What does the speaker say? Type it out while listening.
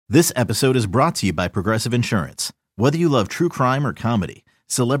This episode is brought to you by Progressive Insurance. Whether you love true crime or comedy,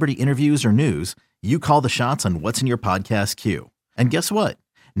 celebrity interviews or news, you call the shots on what's in your podcast queue. And guess what?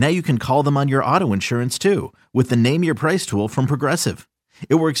 Now you can call them on your auto insurance too with the Name Your Price tool from Progressive.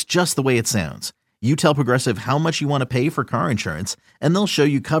 It works just the way it sounds. You tell Progressive how much you want to pay for car insurance, and they'll show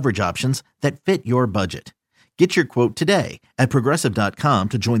you coverage options that fit your budget. Get your quote today at Progressive.com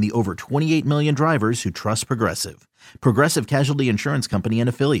to join the over 28 million drivers who trust Progressive. Progressive Casualty Insurance Company and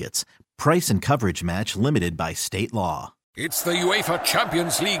Affiliates. Price and coverage match limited by state law. It's the UEFA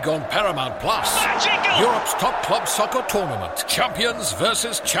Champions League on Paramount Plus. Europe's top club soccer tournament. Champions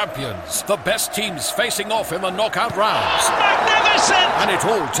versus champions. The best teams facing off in the knockout rounds. Magnificent! And it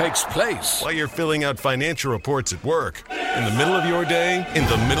all takes place while you're filling out financial reports at work, in the middle of your day, in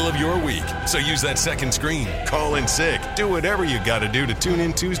the middle of your week. So use that second screen, call in sick, do whatever you got to do to tune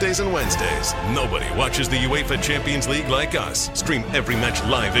in Tuesdays and Wednesdays. Nobody watches the UEFA Champions League like us. Stream every match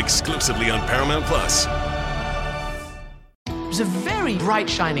live exclusively on Paramount Plus. It was a very bright,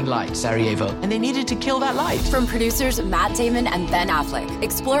 shining light, Sarajevo, and they needed to kill that light. From producers Matt Damon and Ben Affleck,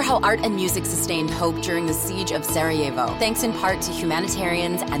 explore how art and music sustained hope during the siege of Sarajevo, thanks in part to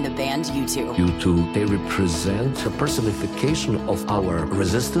humanitarians and the band U2. U2, they represent a personification of our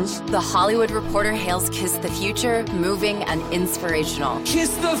resistance. The Hollywood Reporter hails Kiss the Future, moving and inspirational.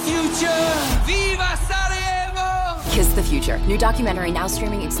 Kiss the future! Viva Sarajevo! Kiss the Future. New documentary now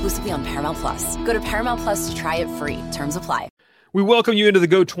streaming exclusively on Paramount Plus. Go to Paramount Plus to try it free. Terms apply. We welcome you into the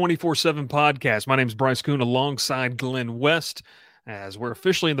Go 24/7 podcast. My name is Bryce Kuhn alongside Glenn West as we're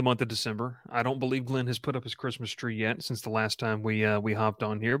officially in the month of December. I don't believe Glenn has put up his Christmas tree yet since the last time we hopped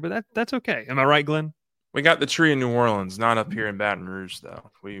on here, but that's okay. Am I right, Glenn? We got the tree in New Orleans, not up here in Baton Rouge, though.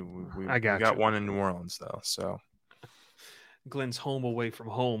 We got one in New Orleans, though. So Glenn's home away from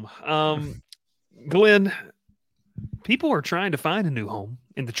home. Glenn, people are trying to find a new home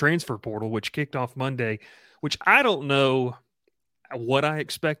in the transfer portal, which kicked off Monday, which I don't know what I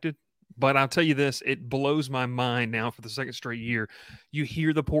expected, but I'll tell you this, it blows my mind now for the second straight year. You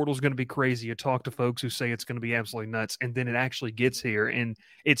hear the portal's going to be crazy. You talk to folks who say it's going to be absolutely nuts, and then it actually gets here, and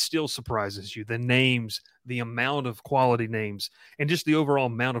it still surprises you. The names, the amount of quality names, and just the overall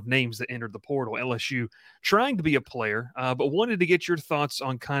amount of names that entered the portal. LSU trying to be a player, but wanted to get your thoughts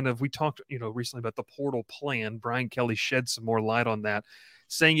on kind of, we talked recently about the portal plan. Brian Kelly shed some more light on that,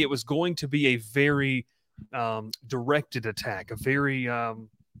 saying it was going to be a very directed attack, a very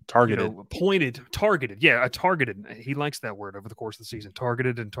targeted, targeted. Yeah, a targeted. He likes that word over the course of the season.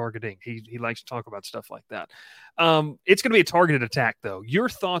 Targeted and targeting. He likes to talk about stuff like that. It's going to be a targeted attack, though. Your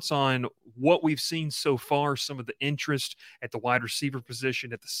thoughts on what we've seen so far, some of the interest at the wide receiver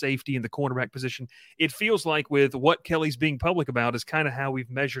position, at the safety and the cornerback position. It feels like with what Kelly's being public about is kind of how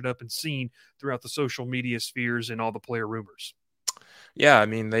we've measured up and seen throughout the social media spheres and all the player rumors. Yeah, I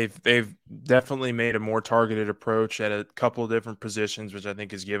mean, they've definitely made a more targeted approach at a couple of different positions, which I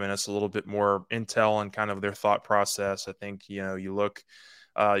think has given us a little bit more intel on kind of their thought process. I think, you look,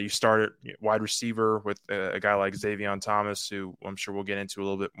 you start at wide receiver with a guy like Xavier Thomas, who I'm sure we'll get into a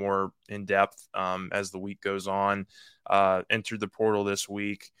little bit more in depth as the week goes on, entered the portal this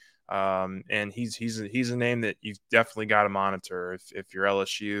week. And he's a name that you've definitely got to monitor if you're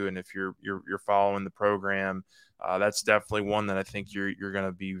LSU and if you're following the program. That's definitely one that I think you're going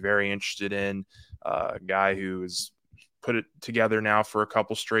to be very interested in. A guy who has put it together now for a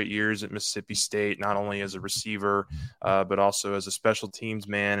couple straight years at Mississippi State, not only as a receiver, but also as a special teams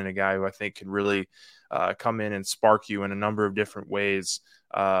man, and a guy who I think can really come in and spark you in a number of different ways.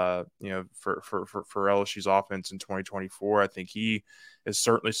 For LSU's offense in 2024, I think he is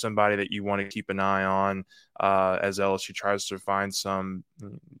certainly somebody that you want to keep an eye on as LSU tries to find some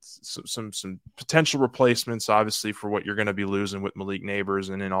potential replacements, obviously, for what you're going to be losing with Malik Neighbors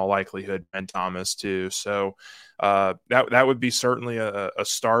and in all likelihood Ben Thomas too. So that would be certainly a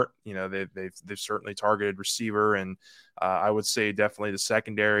start. They've certainly targeted receiver, and I would say definitely the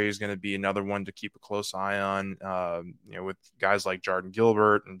secondary is going to be another one to keep a close eye on. With guys like Jordan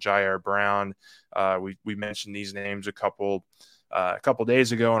Gilbert and Jair Brown, we mentioned these names a couple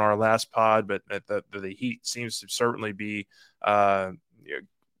days ago in our last pod, but the heat seems to certainly be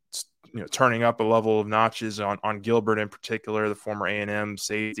turning up a level of notches on Gilbert in particular, the former A&M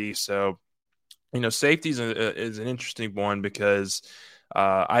safety. So safety is an interesting one because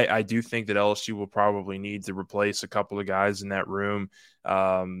I do think that LSU will probably need to replace a couple of guys in that room,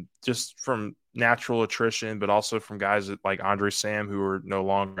 just from natural attrition, but also from guys like Andre Sam, who are no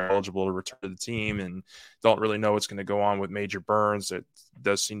longer eligible to return to the team and don't really know what's going to go on with Major Burns. It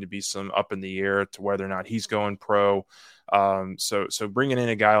does seem to be some up in the air to whether or not he's going pro. So bringing in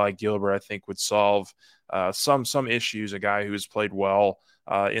a guy like Gilbert, I think, would solve some issues. A guy who has played well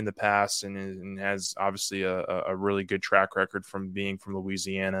in the past, and has obviously a really good track record from being from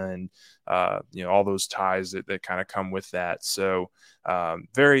Louisiana, and all those ties that kind of come with that. So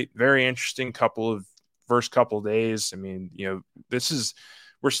very, very interesting first couple of days. I mean,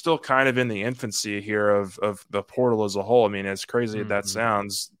 we're still kind of in the infancy here of the portal as a whole. I mean, as crazy as that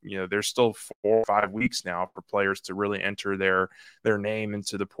sounds, there's still 4 or 5 weeks now for players to really enter their name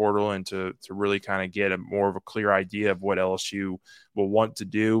into the portal and to really kind of get more of a clear idea of what LSU will want to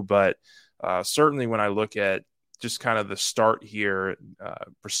do. But certainly when I look at just kind of the start here,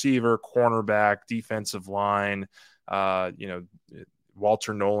 receiver, cornerback, defensive line,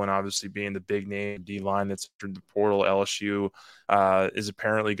 Walter Nolan obviously being the big name D-line that's entered the portal. LSU is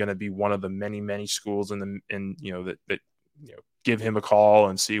apparently going to be one of the many schools that give him a call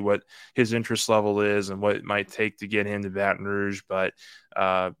and see what his interest level is and what it might take to get him to Baton Rouge. But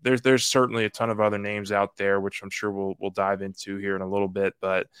there's certainly a ton of other names out there, which I'm sure we'll dive into here in a little bit.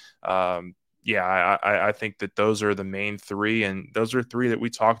 But I think that those are the main 3, and those are 3 that we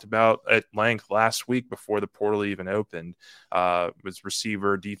talked about at length last week before the portal even opened. Was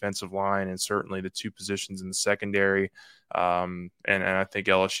receiver, defensive line, and certainly the 2 positions in the secondary. And I think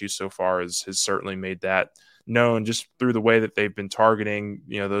LSU so far has certainly made that known just through the way that they've been targeting,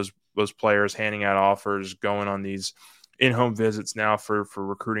 those players, handing out offers, going on these in-home visits now for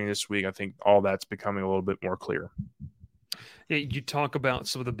recruiting this week. I think all that's becoming a little bit more clear. You talk about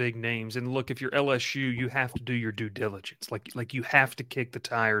some of the big names, and look, if you're LSU, you have to do your due diligence. Like you have to kick the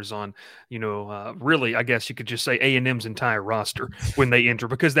tires on, really, I guess you could just say A&M's entire roster when they enter,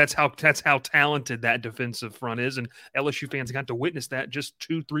 because that's how talented that defensive front is. And LSU fans got to witness that just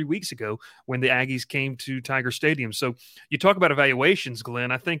 2-3 weeks ago when the Aggies came to Tiger Stadium. So you talk about evaluations,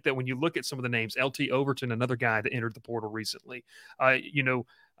 Glenn. I think that when you look at some of the names, LT Overton, another guy that entered the portal recently, I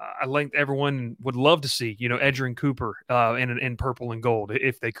think everyone would love to see, Edgerrin Cooper in purple and gold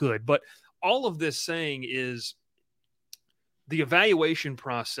if they could. But all of this saying is the evaluation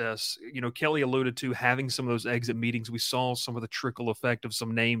process, Kelly alluded to having some of those exit meetings. We saw some of the trickle effect of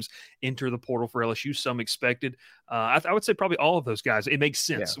some names enter the portal for LSU, some expected. I would say probably all of those guys. It makes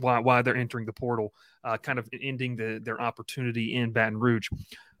sense why they're entering the portal, kind of ending their opportunity in Baton Rouge.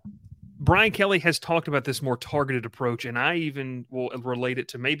 Brian Kelly has talked about this more targeted approach, and I even will relate it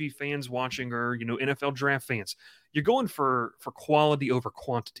to maybe fans watching or, NFL draft fans. You're going for quality over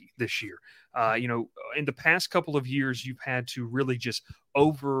quantity this year. In the past couple of years, you've had to really just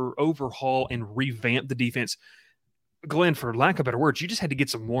overhaul and revamp the defense. Glenn, for lack of better words, you just had to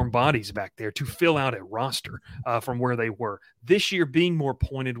get some warm bodies back there to fill out a roster from where they were. This year, being more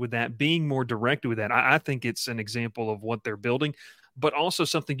pointed with that, being more directed with that, I think it's an example of what they're building. But also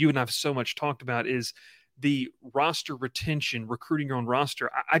something you and I have so much talked about is the roster retention, recruiting your own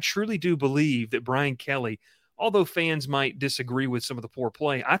roster. I truly do believe that Brian Kelly, although fans might disagree with some of the poor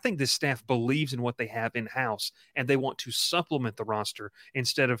play, I think this staff believes in what they have in-house, and they want to supplement the roster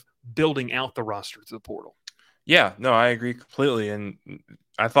instead of building out the roster to the portal. Yeah, no, I agree completely. And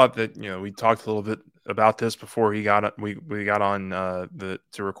I thought that, we talked a little bit about this before we got on to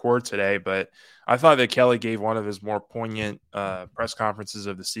record today, but I thought that Kelly gave one of his more poignant press conferences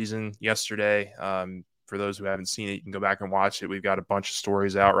of the season yesterday. For those who haven't seen it, you can go back and watch it. We've got a bunch of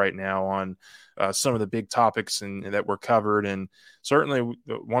stories out right now on some of the big topics and that were covered. And certainly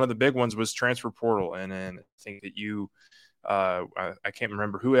one of the big ones was transfer portal. And I think that I can't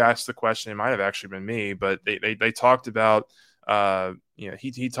remember who asked the question. It might have actually been me, but they talked about,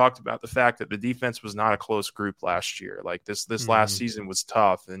 he talked about the fact that the defense was not a close group last year. Like this last season was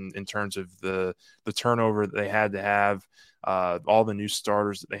tough in terms of the turnover that they had to have, all the new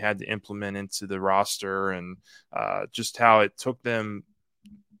starters that they had to implement into the roster, and just how it took them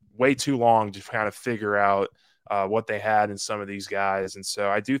way too long to kind of figure out what they had in some of these guys. And so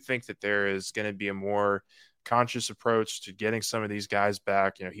I do think that there is going to be a more conscious approach to getting some of these guys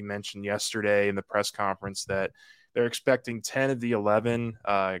back. He mentioned yesterday in the press conference that they're expecting 10 of the 11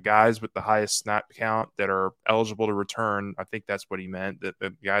 guys with the highest snap count that are eligible to return. I think that's what he meant, that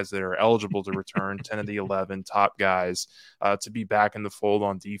the guys that are eligible to return, 10 of the 11 top guys to be back in the fold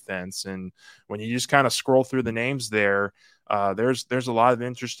on defense. And when you just kind of scroll through the names there, there's a lot of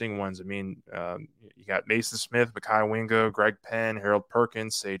interesting ones. I mean, you got Mason Smith, Mekhi Wingo, Greg Penn, Harold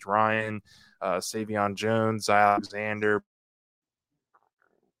Perkins, Sage Ryan, Savion Jones, Alexander.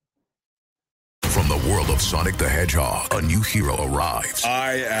 From the world of Sonic the Hedgehog, a new hero arrives.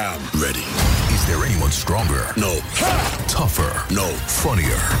 I am ready. Is there anyone stronger? No. Tougher? No.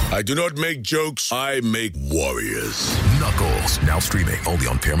 Funnier? I do not make jokes. I make warriors. Knuckles, now streaming only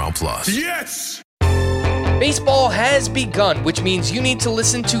on Paramount+. Yes! Baseball has begun, which means you need to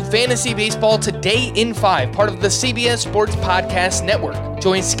listen to Fantasy Baseball Today in 5, part of the CBS Sports Podcast Network.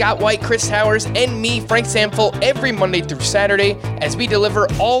 Join Scott White, Chris Towers, and me, Frank Samfel, every Monday through Saturday as we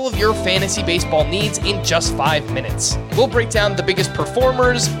deliver all of your fantasy baseball needs in just 5 minutes. We'll break down the biggest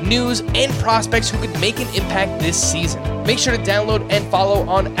performers, news, and prospects who could make an impact this season. Make sure to download and follow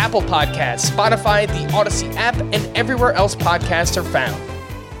on Apple Podcasts, Spotify, the Odyssey app, and everywhere else podcasts are found.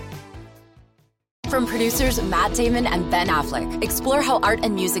 From producers Matt Damon and Ben Affleck, explore how art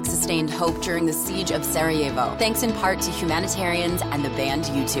and music sustained hope during the siege of Sarajevo, thanks in part to humanitarians and the band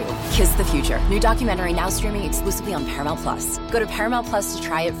U2. Kiss the Future. New documentary now streaming exclusively on Paramount+. Go to Paramount+ to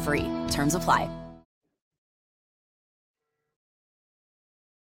try it free. Terms apply.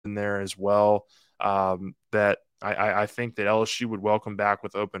 In there as well, that I think that LSU would welcome back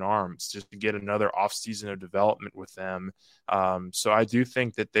with open arms just to get another offseason of development with them. So I do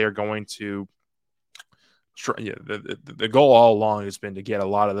think that they're going to the goal all along has been to get a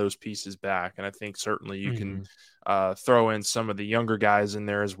lot of those pieces back. And I think certainly you can throw in some of the younger guys in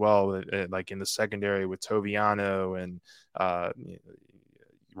there as well, like in the secondary with Toviano and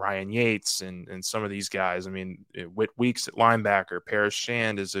Ryan Yates and some of these guys. I mean, Whit Weeks at linebacker, Paris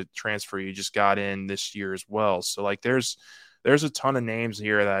Shand is a transfer you just got in this year as well. So like there's a ton of names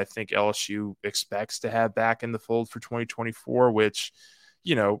here that I think LSU expects to have back in the fold for 2024, which,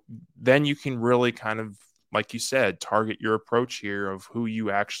 then you can really kind of, like you said, target your approach here of who you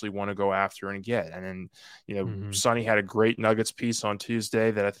actually want to go after and get. And then, Sonny had a great Nuggets piece on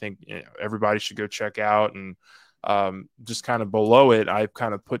Tuesday that I think everybody should go check out. And just kind of below it, I've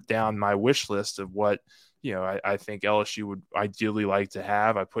kind of put down my wish list of what, I think LSU would ideally like to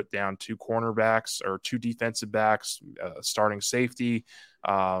have. I put down 2 cornerbacks or 2 defensive backs, starting safety.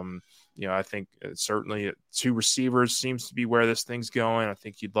 I think certainly 2 receivers seems to be where this thing's going. I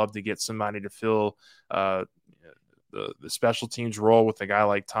think you'd love to get somebody to fill the special teams role with a guy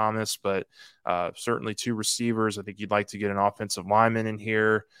like Thomas, but certainly 2 receivers. I think you'd like to get an offensive lineman in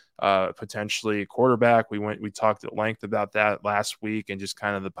here, potentially a quarterback. We talked at length about that last week and just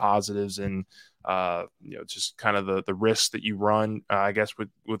kind of the positives and just kind of the risks that you run, I guess,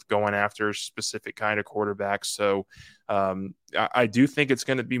 with going after a specific kind of quarterback. So I do think it's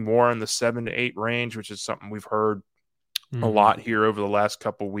going to be more in the 7 to 8 range, which is something we've heard a lot here over the last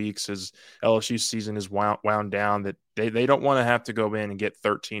couple of weeks as LSU season is wound down, that they don't want to have to go in and get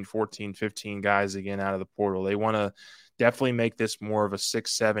 13, 14, 15 guys again out of the portal. They want to definitely make this more of a 6,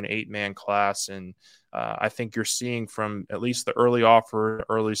 7, 8-man class. And I think you're seeing from at least the early offer,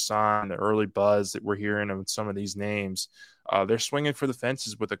 early sign, the early buzz that we're hearing of some of these names, they're swinging for the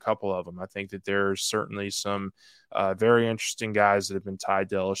fences with a couple of them. I think that there's certainly some very interesting guys that have been tied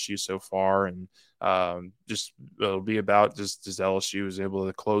to LSU so far. And just it'll be about just as LSU is able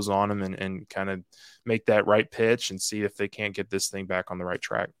to close on them and kind of make that right pitch and see if they can't get this thing back on the right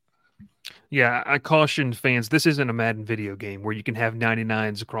track. Yeah, I caution fans, this isn't a Madden video game where you can have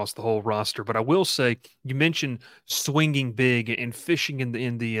 99s across the whole roster. But I will say, you mentioned swinging big and fishing in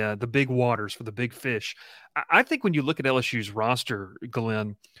the big waters for the big fish. I think when you look at LSU's roster,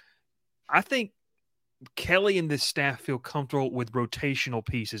 Glenn, I think Kelly and this staff feel comfortable with rotational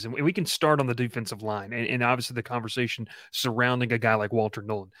pieces. And we can start on the defensive line and obviously the conversation surrounding a guy like Walter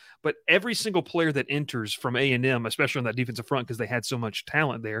Nolan. But every single player that enters from A&M, especially on that defensive front, because they had so much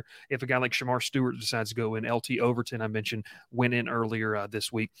talent there, if a guy like Shamar Stewart decides to go in, LT Overton, I mentioned, went in earlier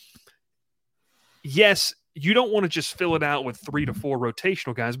this week. Yes, you don't want to just fill it out with 3 to 4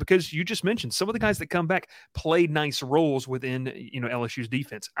 rotational guys because you just mentioned some of the guys that come back played nice roles within LSU's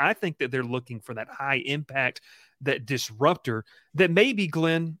defense. I think that they're looking for that high impact, that disruptor that maybe,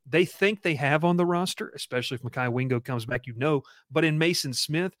 Glenn, they think they have on the roster, especially if Mekhi Wingo comes back, but in Mason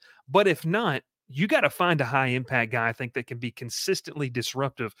Smith. But if not, you got to find a high impact guy, I think, that can be consistently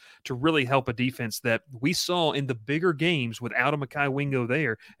disruptive to really help a defense that we saw in the bigger games without a Mekhi Wingo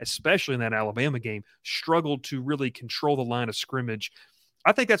there, especially in that Alabama game, struggled to really control the line of scrimmage.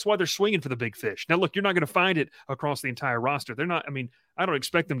 I think that's why they're swinging for the big fish. Now, look, you're not going to find it across the entire roster. They're not, I don't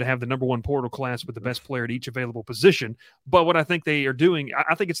expect them to have the number 1 portal class with the best player at each available position. But what I think they are doing,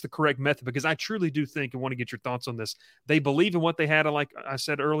 I think it's the correct method because I truly do think, and want to get your thoughts on this, they believe in what they had, like I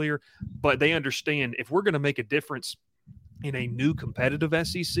said earlier, but they understand if we're going to make a difference in a new competitive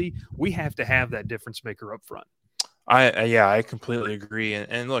SEC, we have to have that difference maker up front. I completely agree.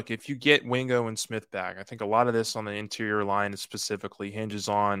 And look, if you get Wingo and Smith back, I think a lot of this on the interior line specifically hinges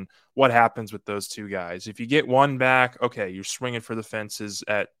on what happens with those 2 guys. If you get one back, okay, you're swinging for the fences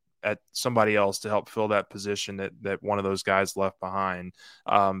at somebody else to help fill that position that one of those guys left behind.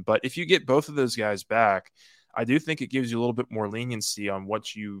 But if you get both of those guys back, I do think it gives you a little bit more leniency on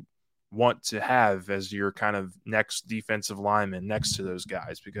what you want to have as your kind of next defensive lineman next to those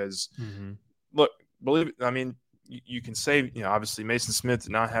guys. Because look, believe it, I mean, you can say, obviously Mason Smith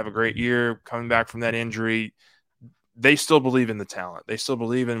did not have a great year coming back from that injury. They still believe in the talent. They still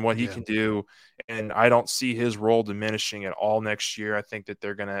believe in what he can do. And I don't see his role diminishing at all next year. I think that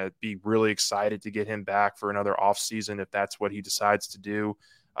they're going to be really excited to get him back for another offseason if that's what he decides to do,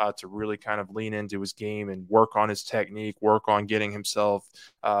 to really kind of lean into his game and work on his technique, work on getting himself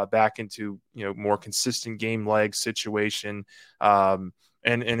back into, more consistent game leg situation.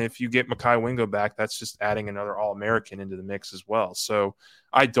 And if you get Mekhi Wingo back, that's just adding another All-American into the mix as well. So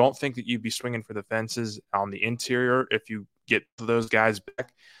I don't think that you'd be swinging for the fences on the interior if you get those guys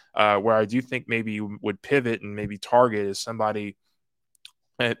back. Where I do think maybe you would pivot and maybe target is somebody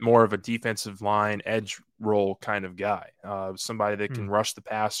at more of a defensive line edge role kind of guy, somebody that can rush the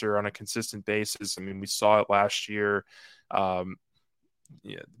passer on a consistent basis. I mean, we saw it last year. Part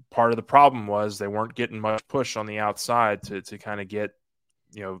of the problem was they weren't getting much push on the outside to kind of get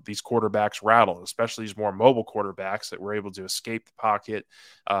these quarterbacks rattled, especially these more mobile quarterbacks that were able to escape the pocket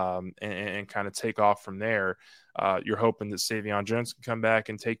and kind of take off from there. You're hoping that Savion Jones can come back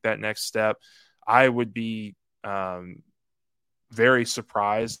and take that next step. I would be very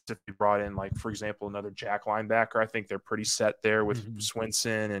surprised if they brought in, like, for example, another jack linebacker. I think they're pretty set there with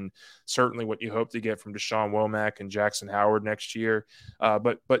Swinson and certainly what you hope to get from Deshaun Womack and Jackson Howard next year.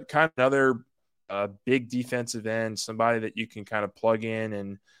 But kind of another big defensive end, somebody that you can kind of plug in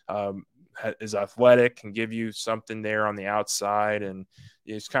and is athletic, can give you something there on the outside. And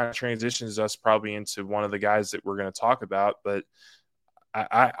it kind of transitions us probably into one of the guys that we're going to talk about. But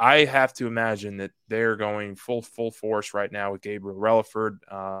I have to imagine that they're going full force right now with Gabriel Relaford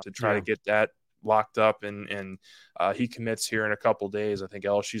to try to get that locked up. And he commits here in a couple of days. I think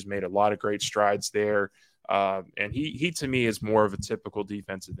LSU's made a lot of great strides there. And he to me is more of a typical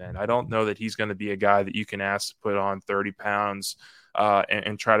defensive end. I don't know that he's going to be a guy that you can ask to put on 30 pounds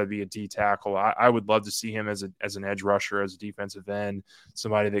and try to be a D tackle. I would love to see him as an edge rusher, as a defensive end,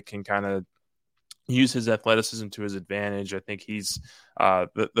 somebody that can kind of use his athleticism to his advantage. I think he's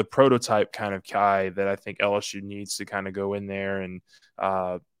the prototype kind of guy that I think LSU needs to kind of go in there and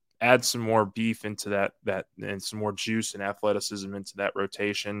add some more beef into that and some more juice and athleticism into that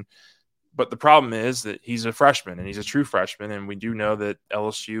rotation. But the problem is that he's a freshman, and he's a true freshman. And we do know that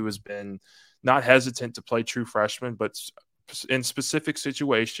LSU has been not hesitant to play true freshmen, but in specific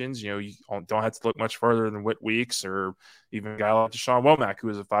situations, you don't have to look much further than Whit Weeks or even a guy like Deshaun Womack, who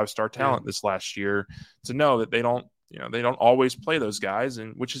was a 5-star talent this last year, to know that they don't always play those guys,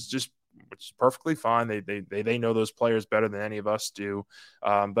 and which is perfectly fine. They know those players better than any of us do.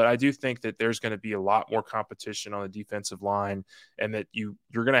 But I do think that there's going to be a lot more competition on the defensive line, and that you're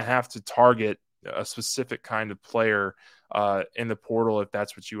going to have to target a specific kind of player in the portal if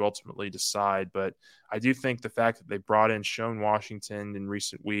that's what you ultimately decide. But I do think the fact that they brought in Shone Washington in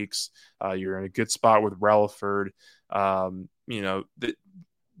recent weeks, you're in a good spot with Relaford.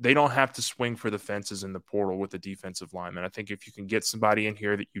 They don't have to swing for the fences in the portal with the defensive lineman. I think if you can get somebody in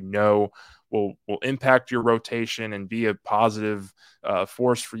here that will impact your rotation and be a positive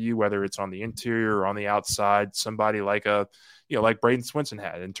force for you, whether it's on the interior or on the outside, somebody like like Braden Swinson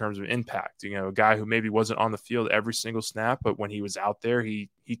had in terms of impact, a guy who maybe wasn't on the field every single snap, but when he was out there, he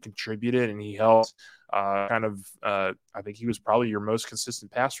contributed and he helped. I think he was probably your most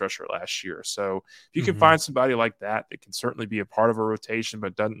consistent pass rusher last year. So if you can find somebody like that can certainly be a part of a rotation,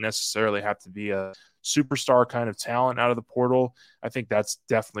 but doesn't necessarily have to be a superstar kind of talent out of the portal, I think that's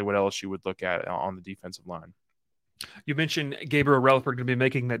definitely what LSU would look at on the defensive line. You mentioned Gabriel Relaford going to be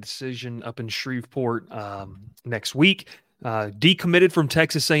making that decision up in Shreveport next week. Decommitted from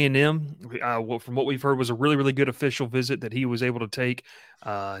Texas A&M. From what we've heard, was a really, really good official visit that he was able to take.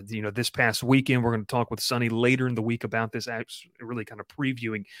 This past weekend, we're going to talk with Sonny later in the week about this, really kind of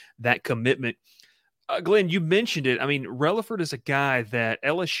previewing that commitment. Glenn, you mentioned it. I mean, Relaford is a guy that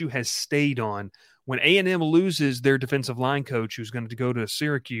LSU has stayed on. When A&M loses their defensive line coach, who's going to go to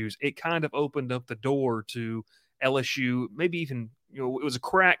Syracuse, it kind of opened up the door to LSU, maybe even, it was a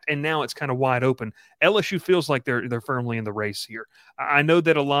cracked, and now it's kind of wide open. LSU feels like they're firmly in the race here. I know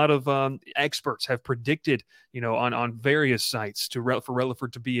that a lot of experts have predicted, on various sites for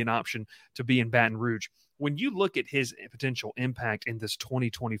Relaford to be an option to be in Baton Rouge. When you look at his potential impact in this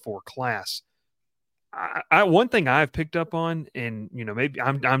 2024 class, one thing I've picked up on, and maybe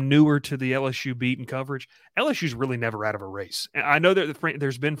I'm newer to the LSU beat and coverage, LSU's really never out of a race. I know that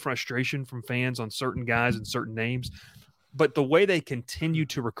there's been frustration from fans on certain guys and certain names, but the way they continue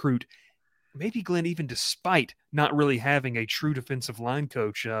to recruit, maybe Glenn, even despite not really having a true defensive line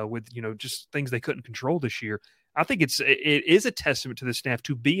coach with just things they couldn't control this year, I think it is a testament to the staff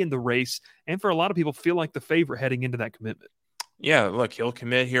to be in the race, and for a lot of people feel like the favorite heading into that commitment. Yeah, look, he'll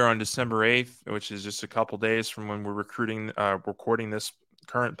commit here on December 8th, which is just a couple days from when we're recording this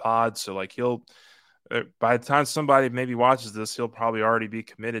current pod. So like he'll, by the time somebody maybe watches this, he'll probably already be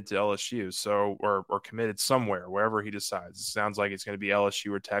committed to LSU. So, or committed somewhere, wherever he decides. It sounds like it's going to be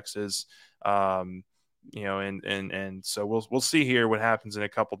LSU or Texas. And so we'll see here what happens in a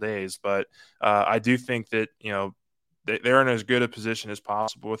couple days. But I do think that, they're in as good a position as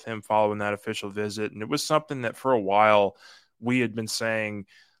possible with him following that official visit. And it was something that for a while we had been saying,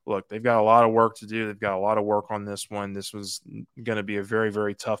 look, they've got a lot of work to do. They've got a lot of work on this one. This was going to be a very,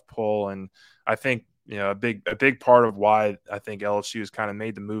 very tough pull. And I think, a big part of why I think LSU has kind of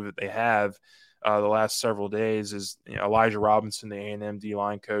made the move that they have the last several days is Elijah Robinson, the A&M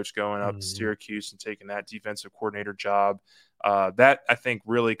D-line coach, going up to Syracuse and taking that defensive coordinator job. That I think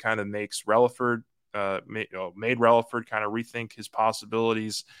really kind of makes Relaford made Relaford kind of rethink his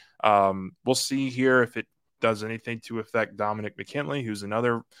possibilities. We'll see here if it does anything to affect Dominic McKinley, who's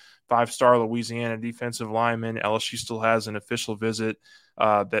another 5-star Louisiana defensive lineman. LSU still has an official visit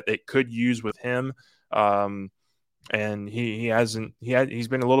that it could use with him. And he's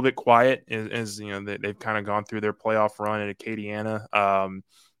been a little bit quiet as they've kind of gone through their playoff run at Acadiana.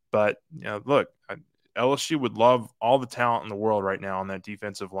 But look, LSU would love all the talent in the world right now on that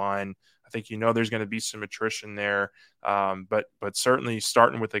defensive line. I think there's going to be some attrition there, but certainly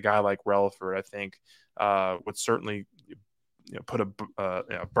starting with a guy like Relaford, I think would certainly put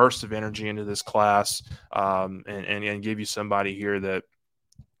a burst of energy into this class, and give you somebody here that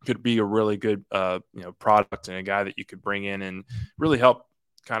could be a really good product and a guy that you could bring in and really help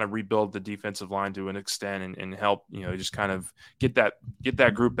kind of rebuild the defensive line to an extent and help just kind of get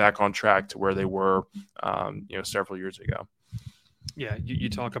that group back on track to where they were several years ago. Yeah, you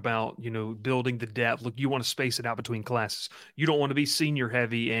talk about, building the depth. Look, you want to space it out between classes. You don't want to be senior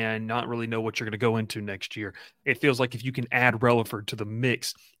heavy and not really know what you're going to go into next year. It feels like if you can add Relaford to the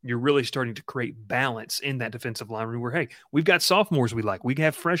mix, you're really starting to create balance in that defensive line room where, hey, we've got sophomores we like, we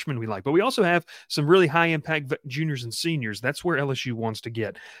have freshmen we like, but we also have some really high-impact juniors and seniors. That's where LSU wants to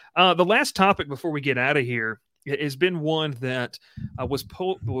get. The last topic before we get out of here has been one that was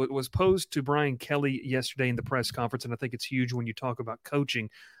posed to Brian Kelly yesterday in the press conference, and I think it's huge when you talk about coaching,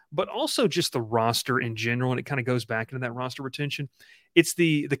 but also just the roster in general, and it kind of goes back into that roster retention. It's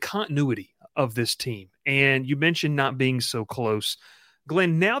the continuity of this team, and you mentioned not being so close.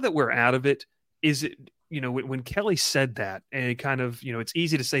 Glenn, now that we're out of it, is it when Kelly said that, and it kind of it's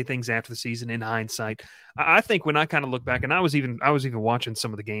easy to say things after the season in hindsight. I think when I kind of look back, and I was even watching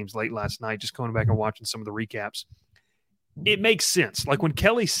some of the games late last night, just going back and watching some of the recaps. It makes sense. Like when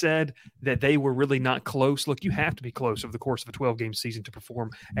Kelly said that they were really not close. Look, you have to be close over the course of a 12-game season to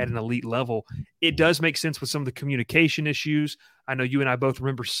perform at an elite level. It does make sense with some of the communication issues. I know you and I both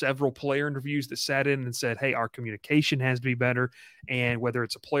remember several player interviews that sat in and said, hey, our communication has to be better. And whether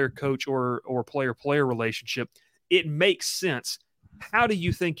it's a player-coach or player-player relationship, it makes sense. How do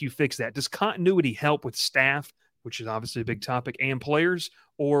you think you fix that? Does continuity help with staff, which is obviously a big topic, and players?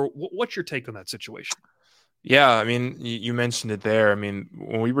 Or what's your take on that situation? Yeah, I mean, you mentioned it there. I mean,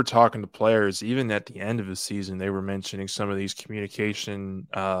 when we were talking to players, even at the end of the season, they were mentioning some of these communication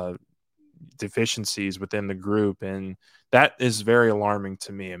deficiencies within the group, and that is very alarming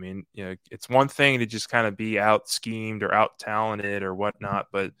to me. I mean, it's one thing to just kind of be out schemed or out talented or whatnot,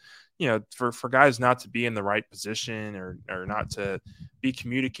 but for guys not to be in the right position or not to be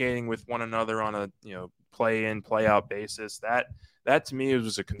communicating with one another on a play in, play out basis, that to me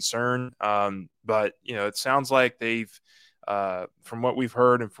was a concern. But it sounds like they've, from what we've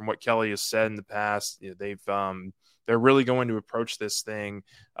heard and from what Kelly has said in the past, they're really going to approach this thing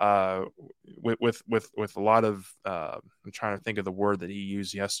with a lot of I'm trying to think of the word that he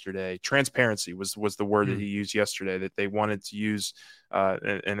used yesterday. Transparency was the word that he used yesterday, that they wanted to use,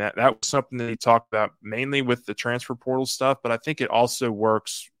 and that was something that he talked about mainly with the transfer portal stuff. But I think it also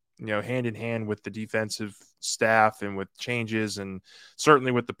works hand in hand with the defensive staff and with changes, and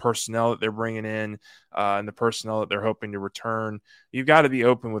certainly with the personnel that they're bringing in and the personnel that they're hoping to return. You've got to be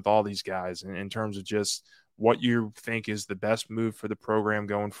open with all these guys in terms of just what you think is the best move for the program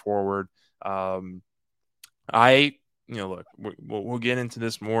going forward. Look, we'll get into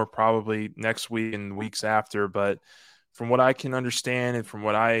this more probably next week and weeks after, but from what I can understand and from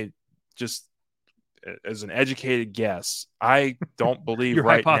what I just as an educated guess, I don't believe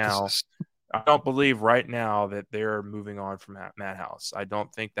right now. I don't believe right now that they're moving on from Matt House. I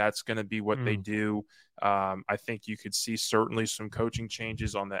don't think that's going to be what they do. I think you could see certainly some coaching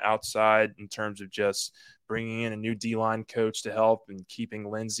changes on the outside in terms of just bringing in a new D-line coach to help and keeping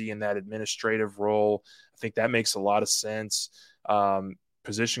Lindsey in that administrative role. I think that makes a lot of sense.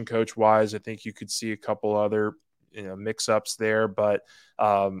 Position coach wise, I think you could see a couple other mix-ups there, but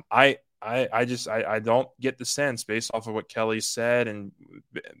I don't get the sense based off of what Kelly said and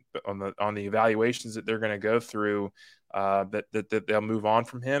on the evaluations that they're going to go through that they'll move on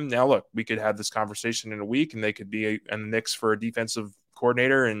from him. Now, look, we could have this conversation in a week and they could be in the mix for a defensive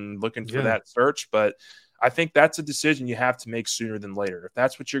coordinator and looking for that search. But I think that's a decision you have to make sooner than later. If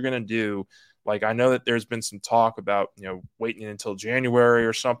that's what you're going to do, like I know that there's been some talk about, waiting until January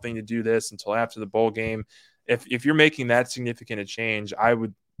or something to do this until after the bowl game. If you're making that significant a change, I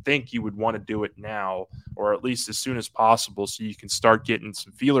would think you would want to do it now, or at least as soon as possible, so you can start getting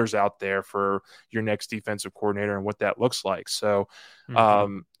some feelers out there for your next defensive coordinator and what that looks like. So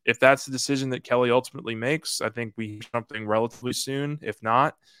if that's the decision that Kelly ultimately makes, I think we hear something relatively soon. If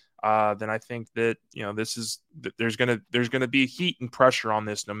not, then I think that there's gonna be heat and pressure on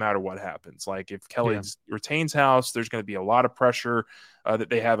this no matter what happens. Like if Kelly retains House, there's going to be a lot of pressure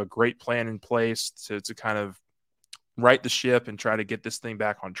that they have a great plan in place to kind of right the ship and try to get this thing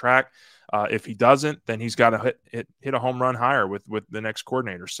back on track. If he doesn't, then he's got to hit a home run higher with the next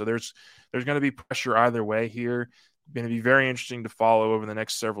coordinator. So there's going to be pressure either way here. Going to be very interesting to follow over the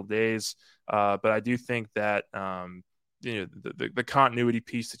next several days. But I do think that the continuity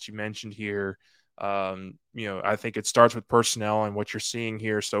piece that you mentioned here, I think it starts with personnel, and what you're seeing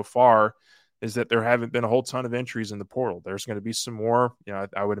here so far is that there haven't been a whole ton of entries in the portal. There's going to be some more.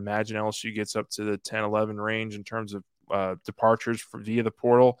 I would imagine LSU gets up to the 10, 11 range in terms of departures via the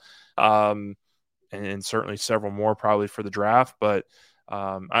portal, and certainly several more probably for the draft. But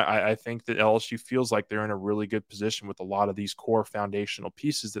I think that LSU feels like they're in a really good position with a lot of these core foundational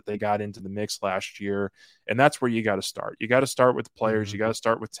pieces that they got into the mix last year. And that's where you got to start. You got to start with the players. You got to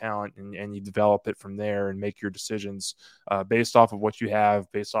start with talent, and you develop it from there and make your decisions based off of what you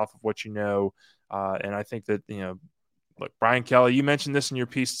have, based off of what you know. And I think that, look, Brian Kelly, you mentioned this in your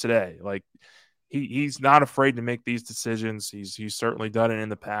piece today. Like, he's not afraid to make these decisions. He's certainly done it in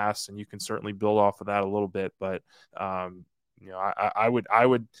the past, and you can certainly build off of that a little bit. But, I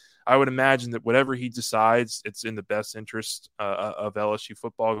would imagine that whatever he decides, it's in the best interest of LSU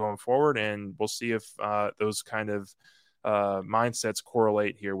football going forward, and we'll see if those kind of mindsets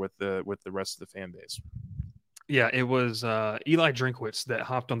correlate here with the rest of the fan base. Yeah, it was Eli Drinkwitz that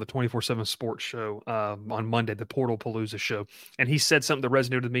hopped on the 24/7 Sports show on Monday, the Portal Palooza show, and he said something that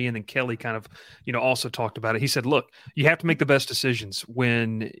resonated with me. And then Kelly kind of, also talked about it. He said, "Look, you have to make the best decisions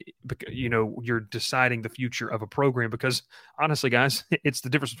when you're deciding the future of a program, because honestly, guys, it's the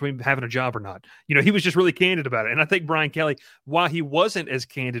difference between having a job or not." He was just really candid about it, and I think Brian Kelly, while he wasn't as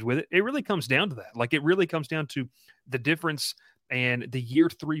candid with it, it really comes down to that. Like, it really comes down to the difference. And the year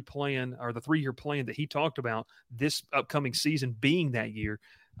 3 plan, or the 3-year plan that he talked about this upcoming season being that year.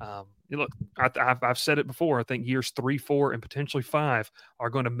 Look, I've said it before. I think years 3, 4, and potentially 5 are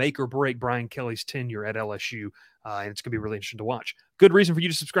going to make or break Brian Kelly's tenure at LSU. And it's going to be really interesting to watch. Good reason for you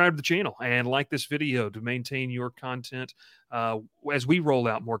to subscribe to the channel and like this video to maintain your content as we roll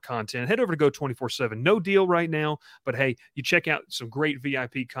out more content. Head over to Go247. No deal right now, but hey, you check out some great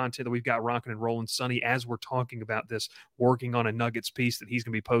VIP content that we've got rocking and rolling. Sonny, as we're talking about this, working on a Nuggets piece that he's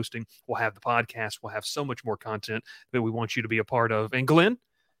going to be posting. We'll have the podcast. We'll have so much more content that we want you to be a part of. And Glenn,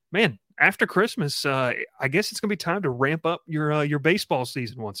 man, after Christmas, I guess it's going to be time to ramp up your baseball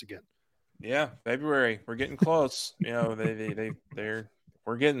season once again. Yeah, February. We're getting close. We're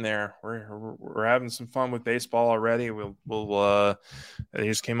getting there. We're having some fun with baseball already. They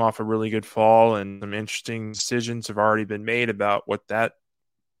just came off a really good fall, and some interesting decisions have already been made about what that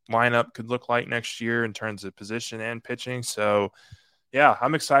lineup could look like next year in terms of position and pitching. So, yeah,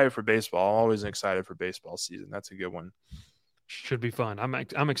 I'm excited for baseball. I'm always excited for baseball season. That's a good one. Should be fun.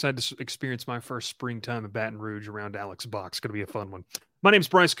 I'm excited to experience my first springtime in Baton Rouge around Alex Box. Going to be a fun one. My name's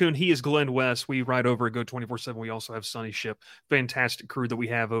Bryce Kuhn. He is Glenn West. We ride over at Go247. We also have Sunny Ship. Fantastic crew that we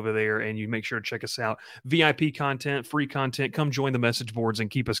have over there, and you make sure to check us out. VIP content, free content. Come join the message boards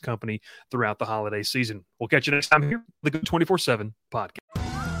and keep us company throughout the holiday season. We'll catch you next time here on the Go247 podcast.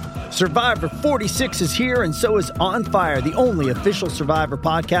 Survivor 46 is here, and so is On Fire, the only official Survivor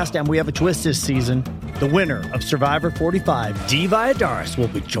podcast, and we have a twist this season. The winner of Survivor 45, Dee Valladares, will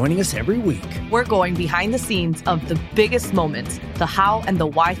be joining us every week. We're going behind the scenes of the biggest moments, the how and the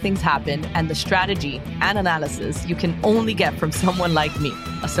why things happen, and the strategy and analysis you can only get from someone like me,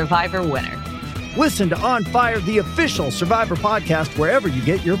 a Survivor winner. Listen to On Fire, the official Survivor podcast, wherever you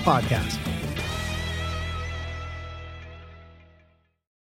get your podcasts.